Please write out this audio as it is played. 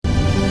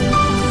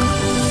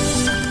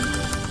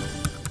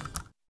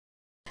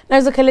Now,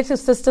 is the collective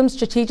system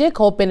strategic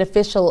or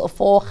beneficial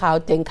for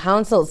Gauteng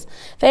councils?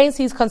 The ANC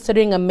is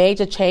considering a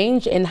major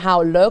change in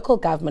how local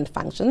government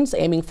functions,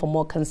 aiming for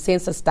more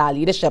consensus-style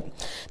leadership.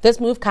 This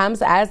move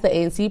comes as the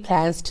ANC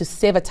plans to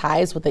sever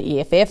ties with the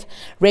EFF,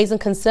 raising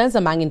concerns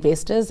among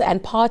investors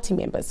and party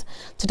members.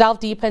 To delve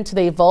deeper into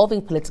the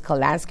evolving political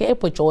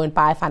landscape, we're joined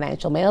by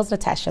Financial Mail's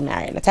Natasha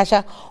Marrian.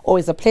 Natasha,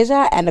 always a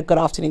pleasure and a good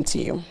afternoon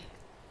to you.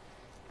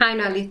 Hi,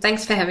 Nali.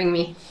 Thanks for having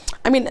me.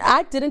 I mean,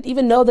 I didn't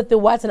even know that there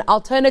was an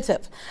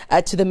alternative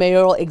to the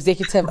mayoral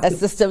executive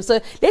system. So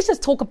let's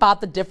just talk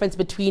about the difference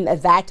between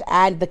that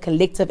and the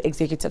collective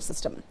executive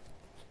system.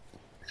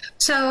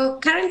 So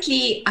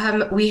currently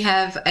we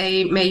have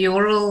a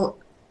mayoral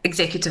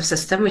executive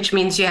system, which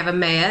means you have a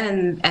mayor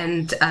and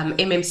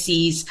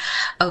MMCs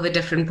over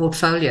different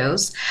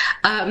portfolios,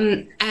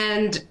 and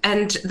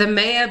the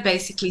mayor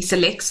basically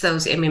selects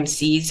those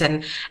MMCs,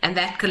 and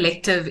that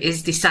collective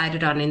is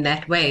decided on in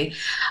that way.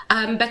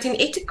 But in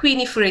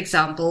eThekwini, for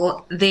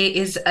example, there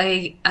is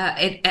a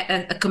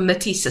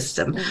committee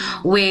system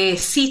where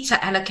seats are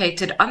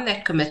allocated on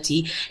that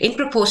committee in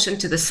proportion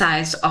to the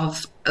size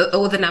of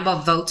or the number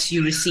of votes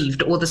you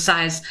received, or the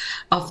size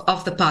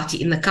of the party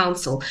in the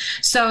council.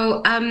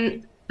 So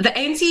the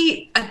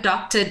ANC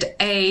adopted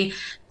a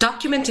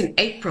document in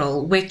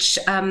April, which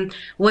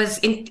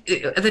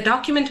the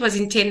document was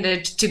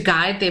intended to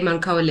guide them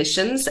on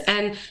coalitions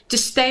and to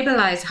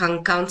stabilize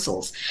hung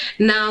councils.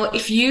 Now,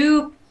 if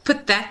you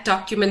put that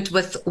document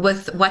with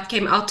what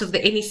came out of the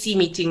NEC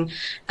meeting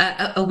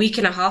a week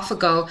and a half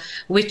ago,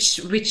 which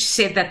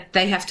said that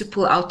they have to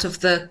pull out of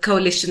the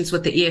coalitions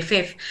with the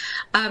EFF,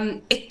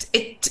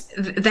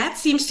 that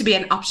seems to be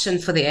an option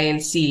for the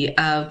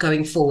ANC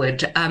going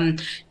forward,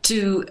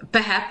 to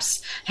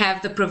perhaps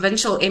have the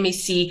provincial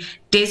MEC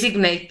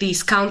designate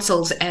these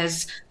councils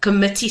as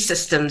committee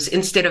systems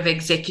instead of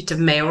executive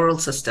mayoral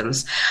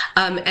systems,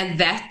 and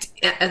that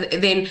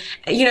then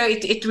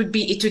it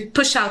would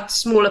push out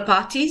smaller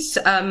parties,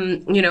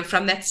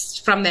 from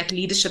that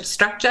leadership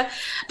structure.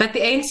 But the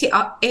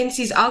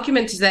ANC's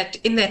argument is that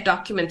in that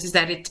document is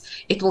that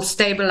it will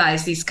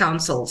stabilize these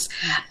councils.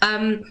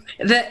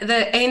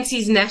 The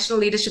ANC's national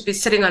leadership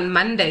is sitting on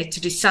Monday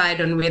to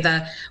decide on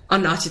whether or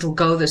not it will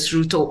go this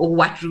route or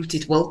what route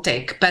it will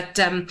take. But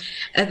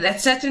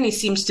that certainly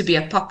seems to be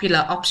a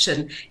popular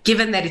option,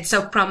 given that it's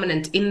so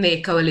prominent in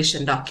their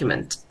coalition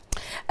document.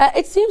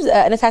 It seems,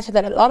 Natasha,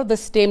 that a lot of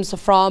this stems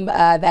from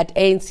that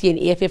ANC and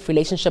EFF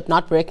relationship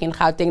not working in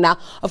Gauteng. Now,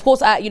 of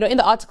course, in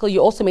the article you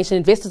also mentioned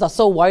investors are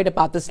so worried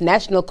about this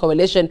national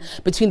coalition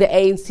between the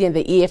ANC and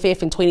the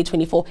EFF in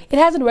 2024. It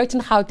hasn't worked in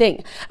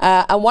Gauteng.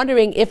 I'm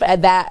wondering if a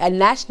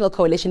national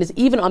coalition is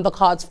even on the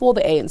cards for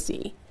the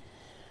ANC.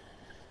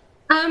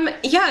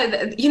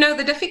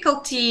 The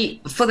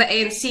difficulty for the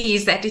ANC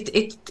is that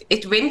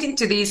it went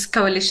into these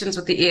coalitions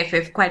with the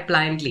EFF quite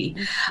blindly.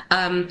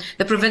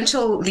 The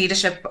provincial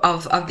leadership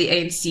of the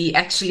ANC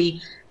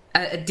actually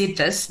did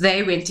this.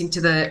 They went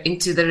into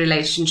the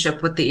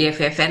relationship with the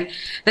EFF, and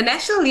the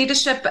national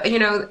leadership,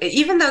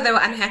 even though they were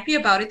unhappy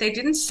about it, they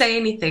didn't say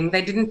anything.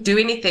 They didn't do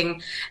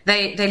anything.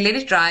 They let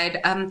it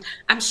ride.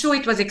 I'm sure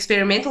it was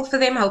experimental for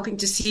them, hoping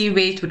to see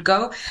where it would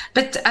go.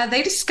 But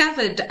they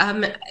discovered,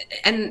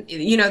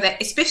 that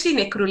especially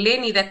in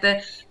Ekurhuleni, that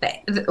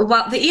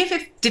while the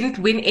EFF didn't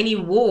win any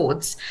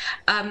wards,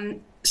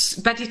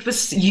 but it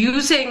was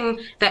using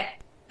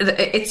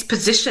its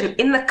position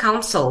in the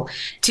council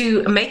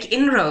to make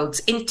inroads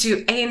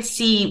into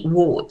ANC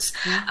wards.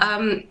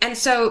 And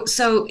so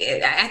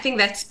I think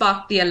that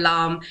sparked the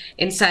alarm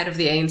inside of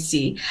the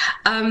ANC.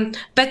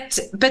 But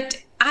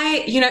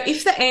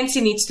if the ANC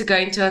needs to go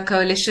into a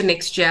coalition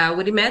next year, I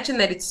would imagine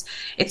that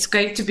it's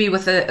going to be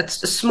with a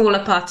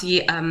smaller party,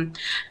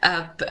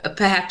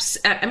 perhaps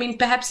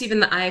even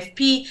the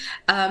IFP.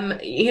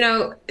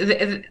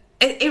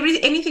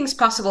 Anything's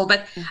possible,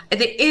 but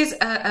there is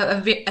a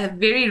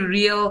very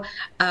real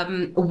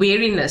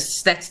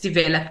wariness that's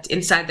developed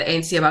inside the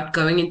ANC about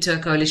going into a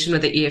coalition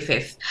with the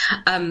EFF,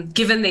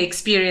 given the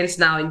experience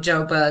now in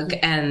Joburg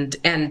and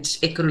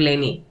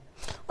Ekurhuleni.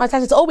 Well,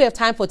 Natasha, it's all we have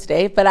time for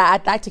today, but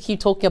I'd like to keep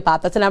talking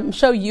about this, and I'm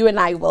sure you and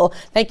I will.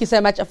 Thank you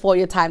so much for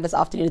your time this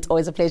afternoon. It's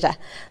always a pleasure.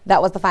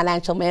 That was the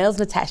Financial Mail's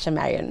Natasha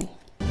Marrian.